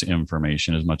receives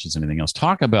information as much as anything else.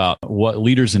 Talk about what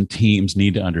leaders and teams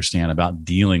need to understand about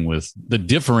dealing with the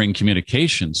differing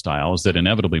communication styles that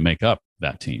inevitably make up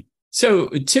that team. So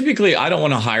typically, I don't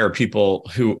want to hire people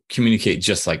who communicate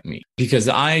just like me because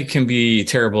I can be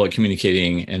terrible at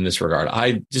communicating in this regard.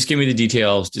 I just give me the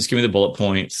details, just give me the bullet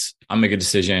points. I'll make a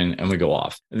decision and we go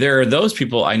off. There are those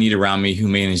people I need around me who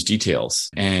manage details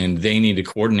and they need to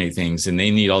coordinate things and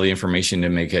they need all the information to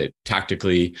make it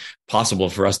tactically possible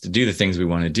for us to do the things we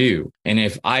want to do. And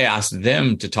if I asked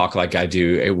them to talk like I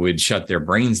do, it would shut their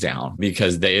brains down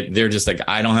because they're just like,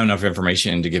 I don't have enough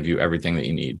information to give you everything that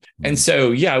you need. And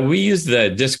so, yeah, we use the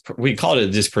DISC, we call it a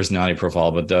DISC personality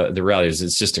profile, but the reality is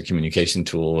it's just a communication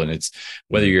tool. And it's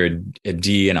whether you're a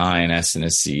D, an I, an S, and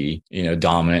a C,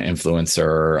 dominant,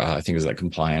 influencer, I think it was like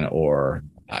compliant, or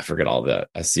I forget all the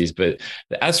SCs, but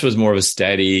the S was more of a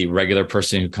steady, regular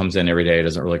person who comes in every day,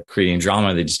 doesn't really create any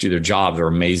drama. They just do their job. They're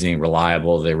amazing,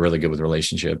 reliable. They're really good with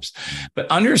relationships. But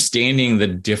understanding the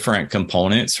different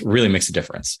components really makes a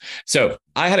difference. So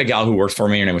I had a gal who worked for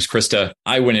me. Her name was Krista.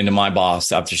 I went into my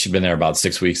boss after she'd been there about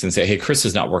 6 weeks and say, hey,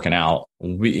 Krista's not working out.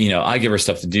 I give her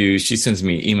stuff to do. She sends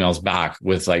me emails back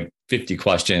with like 50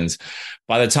 questions.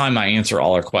 By the time I answer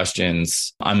all her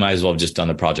questions, I might as well have just done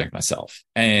the project myself.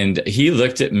 And he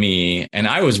looked at me, and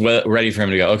I was ready for him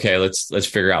to go, okay, let's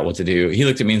figure out what to do. He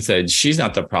looked at me and said, she's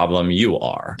not the problem, you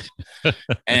are.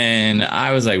 And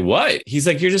I was like, what? He's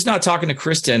like, you're just not talking to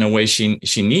Krista in a way she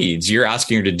needs. You're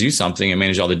asking her to do something and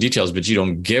manage all the details, but you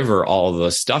don't give her all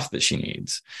the stuff that she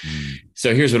needs.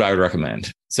 So here's what I would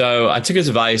recommend. So I took his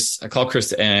advice. I called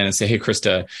Krista in and said, hey,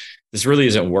 Krista, this really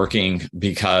isn't working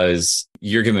because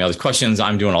you're giving me all these questions.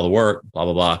 I'm doing all the work, blah,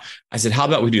 blah, blah. I said, how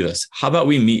about we do this? How about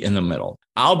we meet in the middle?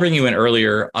 I'll bring you in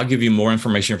earlier. I'll give you more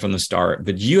information from the start,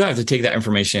 but you have to take that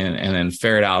information and then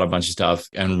ferret out a bunch of stuff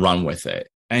and run with it.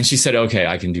 And she said, okay,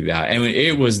 I can do that. And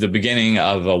it was the beginning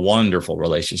of a wonderful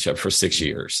relationship for 6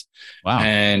 years. Wow.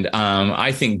 And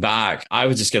I think back, I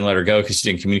was just going to let her go because she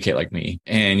didn't communicate like me.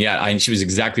 And she was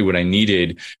exactly what I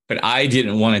needed, but I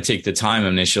didn't want to take the time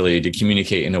initially to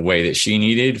communicate in a way that she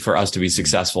needed for us to be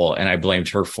successful. And I blamed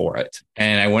her for it.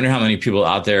 And I wonder how many people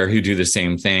out there who do the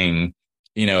same thing.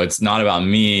 It's not about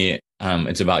me.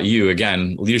 It's about you.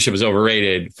 Again, leadership is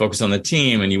overrated. Focus on the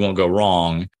team and you won't go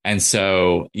wrong. And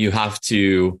so you have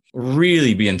to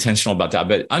really be intentional about that.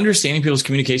 But understanding people's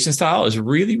communication style is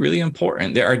really, really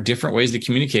important. There are different ways to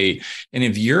communicate. And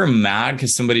if you're mad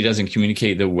because somebody doesn't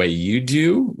communicate the way you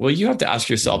do, well, you have to ask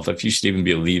yourself if you should even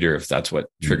be a leader, if that's what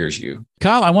triggers you.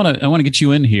 Kyle, I want to get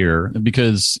you in here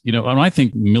because, when I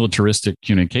think militaristic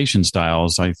communication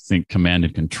styles, I think command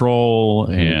and control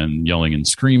and yelling and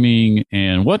screaming.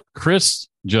 And what Chris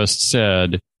just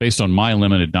said, based on my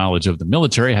limited knowledge of the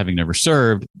military, having never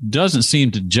served, doesn't seem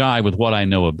to jive with what I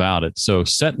know about it. So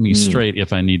set me straight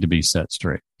if I need to be set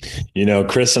straight.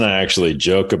 Chris and I actually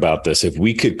joke about this. If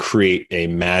we could create a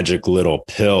magic little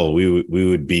pill, we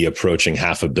would be approaching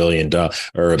 $500 million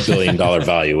or $1 billion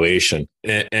valuation.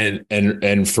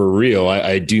 And for real,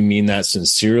 I do mean that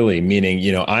sincerely, meaning,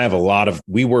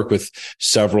 we work with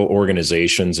several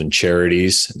organizations and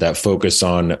charities that focus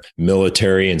on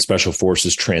military and special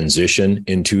forces transition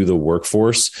into the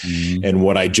workforce. And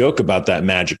what I joke about that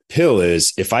magic pill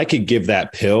is if I could give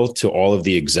that pill to all of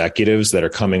the executives that are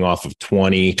coming off of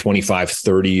 20, 25,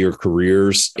 30-year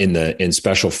careers in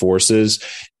special forces,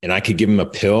 and I could give them a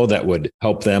pill that would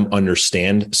help them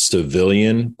understand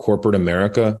civilian corporate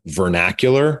America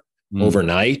vernacular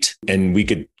overnight, and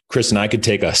Chris and I could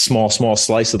take a small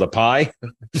slice of the pie,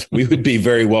 we would be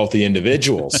very wealthy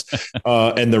individuals.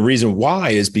 And the reason why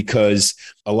is because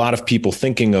a lot of people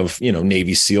thinking of,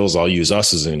 Navy SEALs, I'll use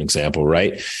us as an example,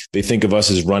 right? They think of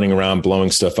us as running around,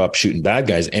 blowing stuff up, shooting bad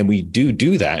guys. And we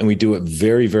do that. And we do it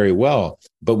very, very well.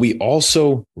 But we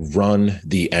also run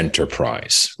the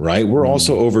enterprise, right? We're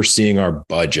also overseeing our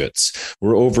budgets.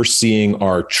 We're overseeing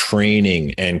our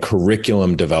training and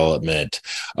curriculum development.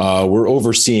 We're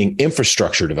overseeing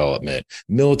infrastructure development,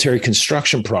 military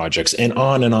construction projects, and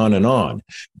on and on and on.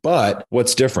 But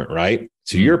what's different, right?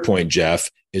 To your point, Jeff,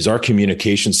 is our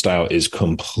communication style is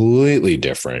completely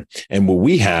different. And what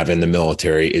we have in the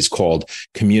military is called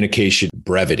communication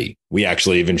brevity. We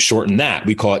actually even shorten that.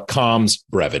 We call it comms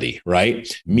brevity,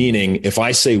 right? Meaning if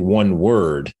I say one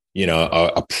word,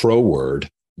 a pro word,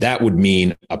 that would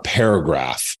mean a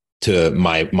paragraph to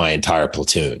my entire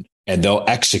platoon. And they'll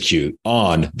execute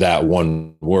on that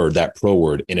one word, that pro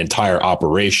word, an entire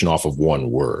operation off of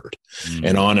one word,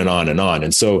 and on and on and on.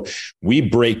 And so we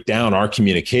break down our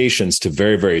communications to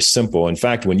very, very simple. In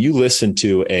fact, when you listen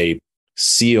to a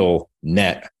SEAL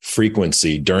net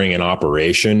frequency during an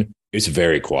operation, it's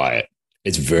very quiet.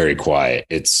 It's very quiet.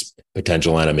 It's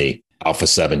potential enemy, Alpha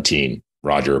 17,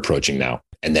 Roger approaching now.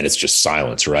 And then it's just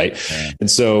silence, right? Yeah.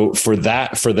 And so for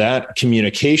that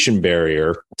communication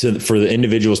barrier for the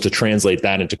individuals to translate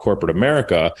that into corporate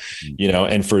America,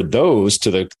 and for those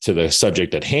to the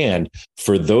subject at hand,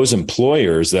 for those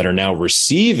employers that are now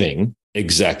receiving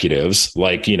executives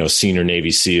like, senior Navy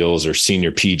SEALs or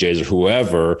senior PJs or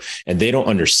whoever, and they don't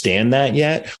understand that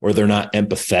yet, or they're not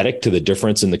empathetic to the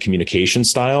difference in the communication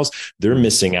styles, they're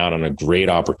missing out on a great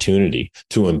opportunity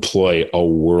to employ a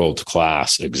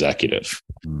world-class executive.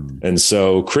 And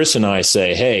so Chris and I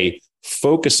say, hey,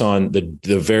 focus on the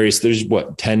various, there's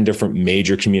 10 different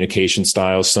major communication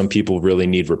styles. Some people really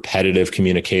need repetitive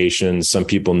communication. Some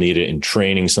people need it in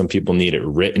training. Some people need it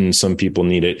written. Some people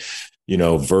need it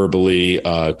verbally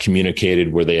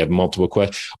communicated where they have multiple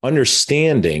questions.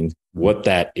 Understanding what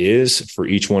that is for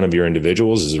each one of your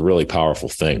individuals is a really powerful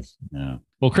thing. Yeah.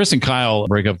 Well, Chris and Kyle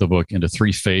break up the book into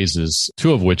 3 phases,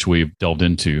 2 of which we've delved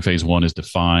into. Phase 1 is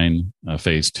define.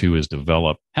 Phase 2 is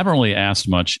develop. Haven't really asked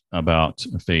much about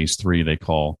phase 3 they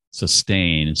call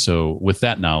sustain. So with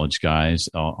that knowledge, guys,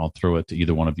 I'll throw it to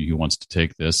either one of you who wants to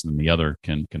take this, and the other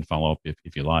can follow up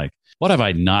if you like. What have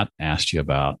I not asked you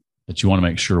about that you want to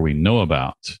make sure we know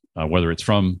about, whether it's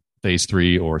from phase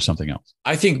 3 or something else?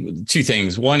 I think 2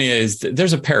 things. One is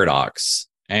there's a paradox.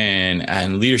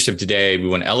 And leadership today, we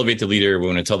want to elevate the leader. We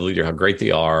want to tell the leader how great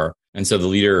they are. And so the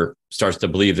leader starts to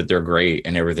believe that they're great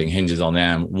and everything hinges on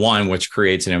them. One, which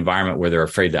creates an environment where they're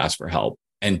afraid to ask for help.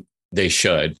 And they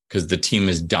should, because the team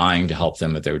is dying to help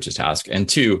them if they would just ask. And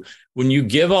 2, when you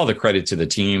give all the credit to the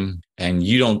team and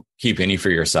you don't keep any for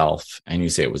yourself and you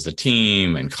say it was the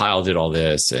team and Kyle did all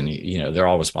this and, they're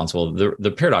all responsible.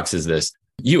 The paradox is this: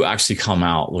 you actually come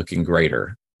out looking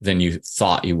greater than you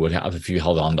thought you would have if you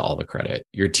held on to all the credit.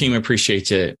 Your team appreciates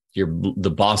it.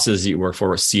 The bosses that you work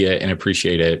for see it and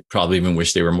appreciate it, probably even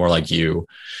wish they were more like you.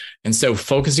 And so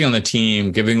focusing on the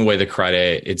team, giving away the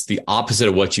credit, it's the opposite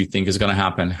of what you think is going to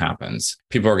happen, happens.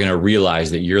 People are going to realize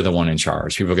that you're the one in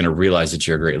charge. People are going to realize that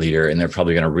you're a great leader, and they're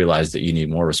probably going to realize that you need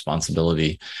more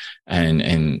responsibility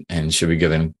and should be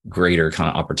given greater kind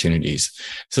of opportunities.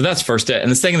 So that's first step.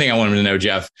 And the second thing I want them to know,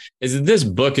 Jeff, is that this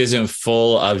book isn't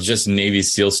full of just Navy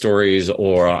SEAL stories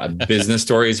or business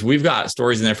stories. We've got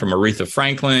stories in there from Aretha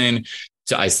Franklin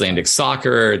to Icelandic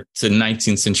soccer, to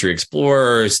 19th century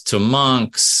explorers, to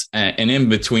monks, and in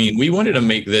between. We wanted to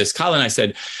make this, Kyle and I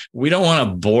said, we don't want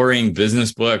a boring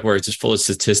business book where it's just full of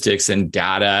statistics and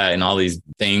data and all these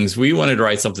things. We wanted to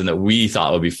write something that we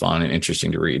thought would be fun and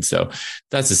interesting to read. So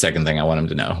that's the second thing I want them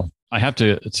to know. I have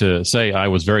to say I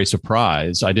was very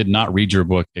surprised. I did not read your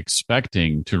book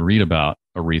expecting to read about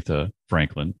Aretha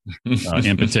Franklin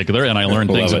in particular, and I learned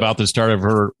things about the start of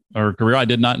her career I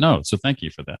did not know. So thank you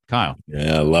for that, Kyle.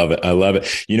 Yeah, I love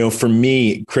it. For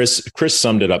me, Chris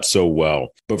summed it up so well.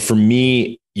 But for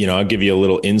me, I'll give you a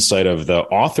little insight of the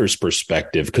author's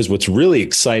perspective, because what's really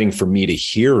exciting for me to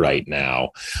hear right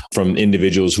now from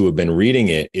individuals who have been reading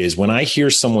it is when I hear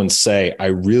someone say, I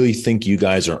really think you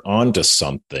guys are onto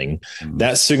something,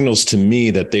 that signals to me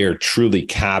that they are truly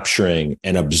capturing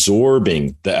and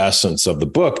absorbing the essence of the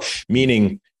book,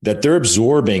 meaning that they're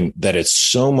absorbing that it's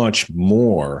so much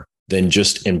more than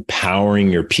just empowering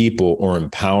your people or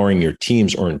empowering your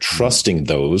teams or entrusting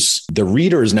those. The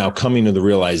reader is now coming to the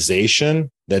realization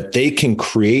that they can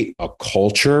create a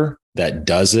culture that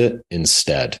does it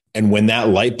instead. And when that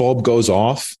light bulb goes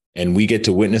off and we get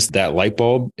to witness that light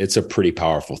bulb, it's a pretty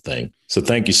powerful thing. So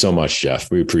thank you so much,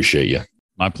 Jeff. We appreciate you.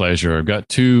 My pleasure. I've got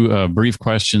 2 brief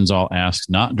questions I'll ask,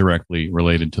 not directly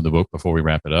related to the book, before we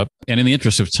wrap it up. And in the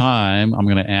interest of time, I'm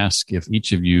going to ask if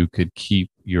each of you could keep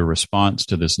your response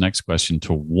to this next question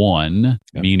to 1,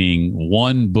 meaning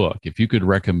 1 book. If you could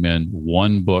recommend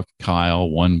 1 book, Kyle,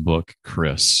 1 book,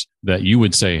 Chris, that you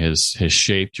would say has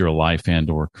shaped your life and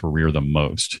or career the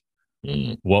most,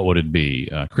 what would it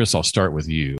be? Chris, I'll start with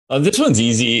you. This one's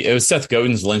easy. It was Seth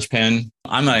Godin's Linchpin.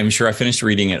 I'm not even sure I finished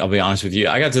reading it. I'll be honest with you.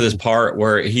 I got to this part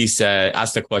where he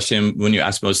asked the question, when you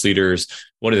ask most leaders,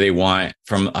 what do they want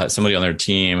from somebody on their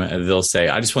team? They'll say,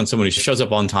 I just want somebody who shows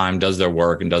up on time, does their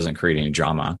work, and doesn't create any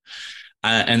drama.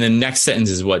 And the next sentence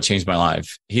is what changed my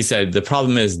life. He said, the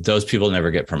problem is those people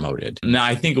never get promoted. Now,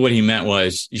 I think what he meant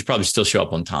was you should probably still show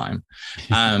up on time.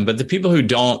 But the people who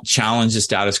don't challenge the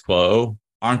status quo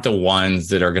aren't the ones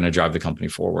that are going to drive the company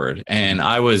forward. And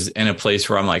I was in a place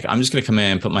where I'm like, I'm just going to come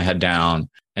in, put my head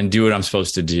down and do what I'm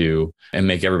supposed to do and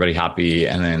make everybody happy.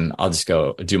 And then I'll just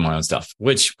go do my own stuff,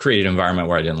 which created an environment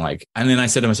where I didn't like. And then I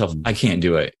said to myself, I can't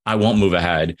do it. I won't move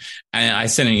ahead. And I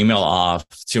sent an email off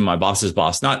to my boss's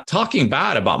boss, not talking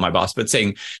bad about my boss, but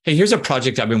saying, hey, here's a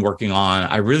project I've been working on.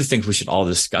 I really think we should all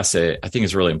discuss it. I think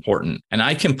it's really important. And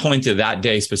I can point to that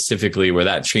day specifically where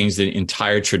that changed the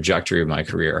entire trajectory of my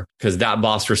career, because that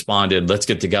boss responded, let's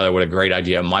get together. What a great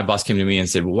idea. My boss came to me and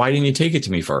said, well, why didn't you take it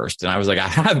to me first? And I was like, I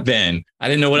have been. I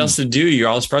didn't know what else to do. You're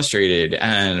always frustrated.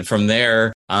 And from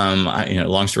there,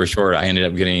 long story short, I ended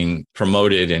up getting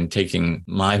promoted and taking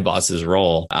my boss's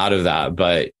role out of that.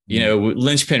 But,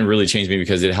 Linchpin really changed me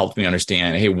because it helped me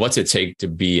understand, hey, what's it take to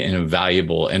be an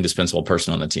invaluable, indispensable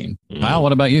person on the team? Wow.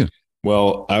 What about you?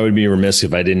 Well, I would be remiss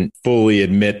if I didn't fully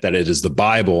admit that it is the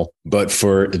Bible. But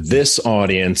for this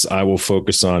audience, I will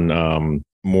focus on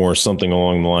more something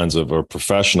along the lines of a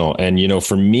professional. And,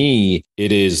 for me,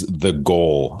 it is The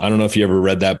Goal. I don't know if you ever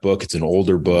read that book. It's an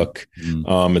older book.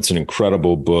 It's an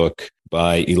incredible book.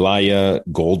 by Elijah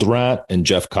Goldratt and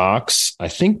Jeff Cox. I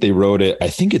think they wrote it. I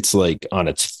think it's like on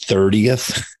its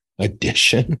 30th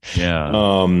edition. Yeah.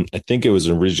 I think it was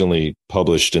originally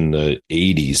published in the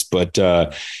 80s, but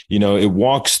it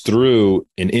walks through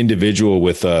an individual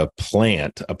with a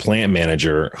plant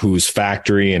manager whose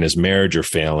factory and his marriage are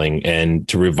failing. And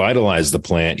to revitalize the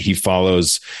plant, he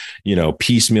follows,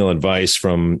 piecemeal advice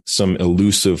from some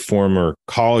elusive former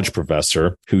college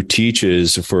professor who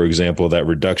teaches, for example, that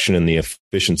reduction in the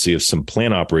efficiency of some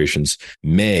plant operations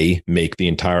may make the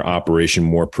entire operation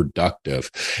more productive.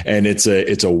 And it's a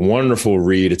wonderful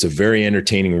read. It's a very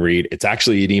entertaining read. It's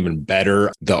actually an even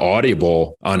better. The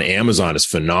Audible on Amazon is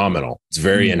phenomenal. It's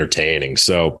very entertaining.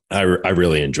 So I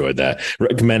really enjoyed that.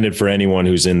 Recommended for anyone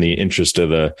who's in the interest of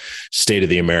the state of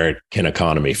the American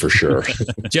economy, for sure.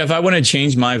 Jeff, I want to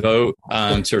change my vote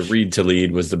to read to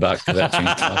lead was the buck.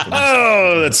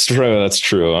 Oh, that's true. That's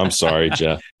true. I'm sorry,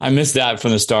 Jeff. I missed that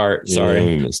from the start. Sorry.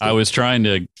 Yeah, I was trying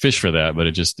to fish for that, but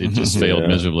it just failed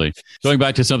miserably. Going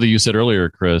back to something you said earlier,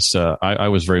 Chris, I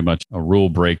was very much a rule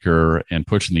breaker and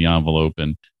pushing the envelope.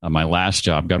 And my last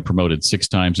job got promoted 6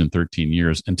 times in 13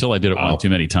 years until I did it one too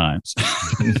many times.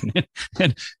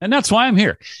 and that's why I'm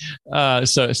here.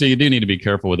 So you do need to be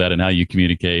careful with that and how you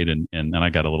communicate. And I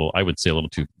got I would say a little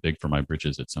too big for my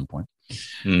britches at some point.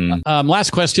 Last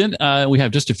question. We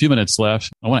have just a few minutes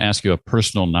left. I want to ask you a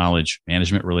personal knowledge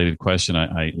management related question.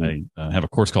 I have a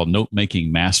course called Note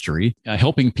Making Mastery,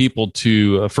 helping people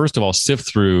to, first of all, sift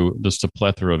through just a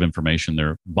plethora of information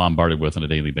they're bombarded with on a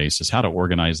daily basis, how to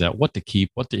organize that, what to keep,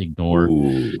 what to ignore,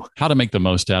 how to make the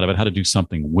most out of it, how to do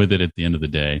something with it at the end of the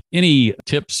day. Any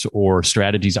tips or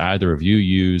strategies either of you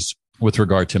use with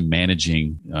regard to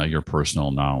managing your personal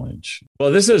knowledge?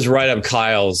 Well, this is right up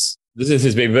Kyle's. This is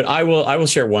his baby, but I will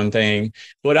share one thing.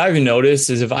 What I've noticed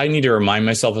is if I need to remind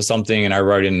myself of something and I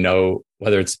write a note,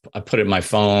 whether it's I put it in my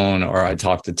phone or I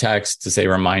talk to text to say,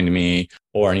 remind me,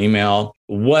 or an email,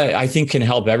 what I think can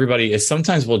help everybody is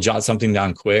sometimes we'll jot something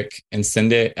down quick and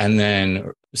send it. And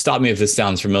then stop me if this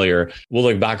sounds familiar. We'll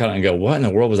look back on it and go, what in the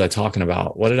world was I talking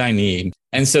about? What did I need?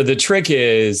 And so the trick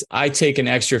is I take an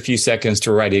extra few seconds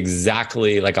to write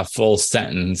exactly like a full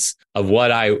sentence of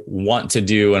what I want to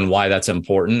do and why that's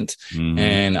important.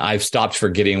 And I've stopped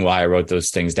forgetting why I wrote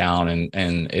those things down.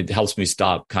 And it helps me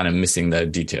stop kind of missing the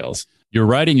details. You're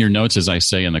writing your notes, as I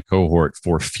say in the cohort,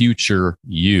 for future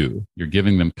you. You're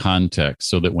giving them context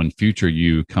so that when future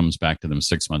you comes back to them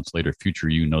 6 months later, future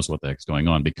you knows what the heck's going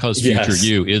on because future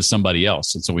you is somebody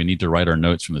else. And so we need to write our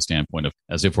notes from the standpoint of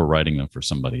as if we're writing them for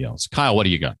somebody else. Kyle, what do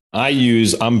you got?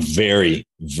 I'm very,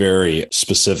 very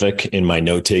specific in my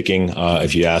note taking.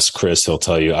 If you ask Chris, he'll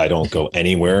tell you I don't go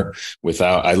anywhere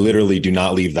I literally do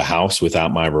not leave the house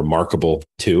without my Remarkable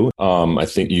 2. I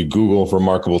think you Google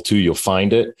Remarkable 2, you'll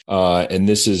find it. And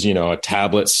this is, a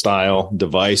tablet style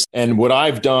device. And what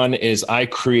I've done is I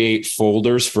create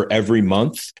folders for every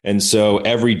month. And so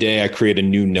every day I create a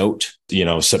new note.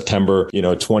 September,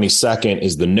 22nd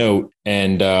is the note,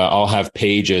 and I'll have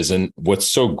pages. And what's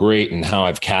so great and how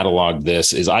I've cataloged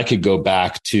this is I could go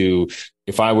back to,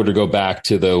 if I were to go back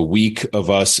to the week of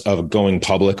going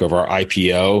public of our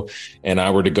IPO, and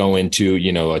I were to go into,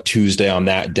 a Tuesday on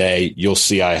that day, you'll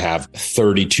see I have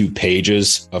 32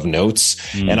 pages of notes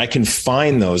and I can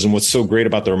find those. And what's so great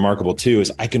about the Remarkable 2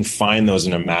 is I can find those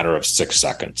in a matter of 6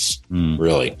 seconds,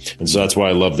 really. And so that's why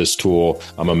I love this tool.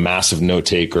 I'm a massive note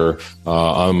taker.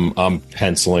 I'm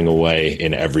penciling away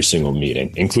in every single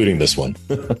meeting, including this one.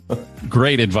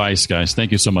 Great advice, guys.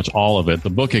 Thank you so much. All of it. The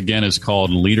book, again, is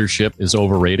called Leadership is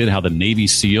Overrated: How the Navy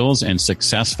SEALs and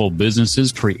Successful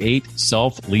Businesses Create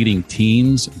Self-Leading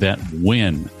Teams That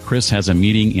Win. Chris has a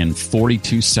meeting in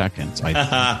 42 seconds. We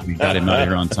got him out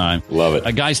here on time. Love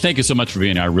it. Guys, thank you so much for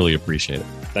being here. I really appreciate it.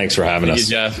 Thanks for having us.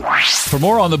 Thank you, Jeff. For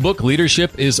more on the book,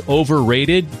 Leadership is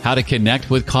Overrated, how to connect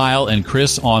with Kyle and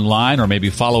Chris online, or maybe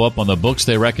follow up on the books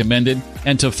they recommended,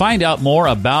 and to find out more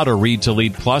about a Read to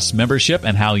Lead Plus membership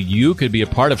and how you could be a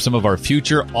part of some of our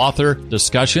future author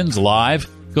discussions live,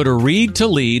 go to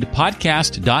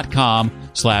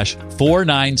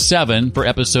readtoleadpodcast.com/497 for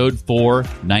episode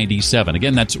 497.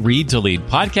 Again, that's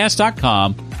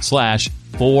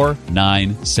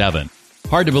readtoleadpodcast.com/497.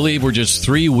 Hard to believe we're just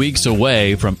 3 weeks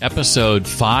away from episode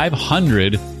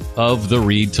 500 of the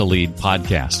Read to Lead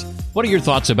podcast. What are your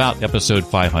thoughts about episode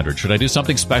 500? Should I do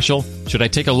something special? Should I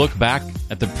take a look back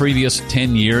at the previous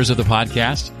 10 years of the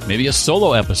podcast? Maybe a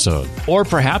solo episode? Or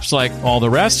perhaps, like all the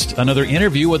rest, another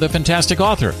interview with a fantastic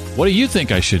author? What do you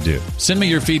think I should do? Send me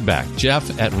your feedback.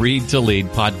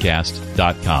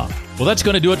 Jeff@readtoleadpodcast.com. Well, that's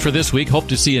going to do it for this week. Hope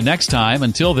to see you next time.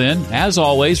 Until then, as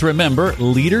always, remember,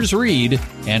 leaders read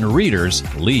and readers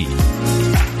lead.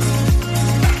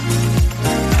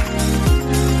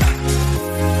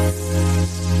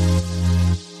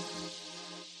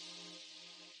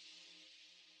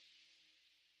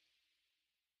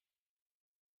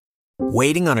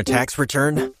 Waiting on a tax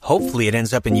return? Hopefully it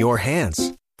ends up in your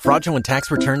hands. Fraudulent tax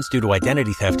returns due to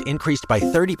identity theft increased by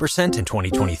 30% in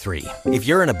 2023. If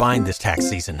you're in a bind this tax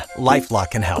season,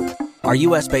 LifeLock can help. Our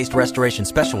U.S.-based restoration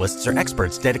specialists are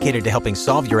experts dedicated to helping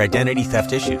solve your identity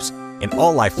theft issues. And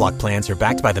all LifeLock plans are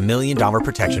backed by the $1 Million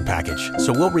Protection Package.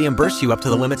 So we'll reimburse you up to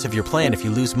the limits of your plan if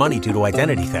you lose money due to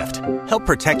identity theft. Help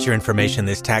protect your information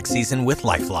this tax season with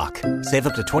LifeLock. Save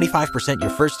up to 25% your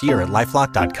first year at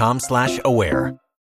LifeLock.com/aware.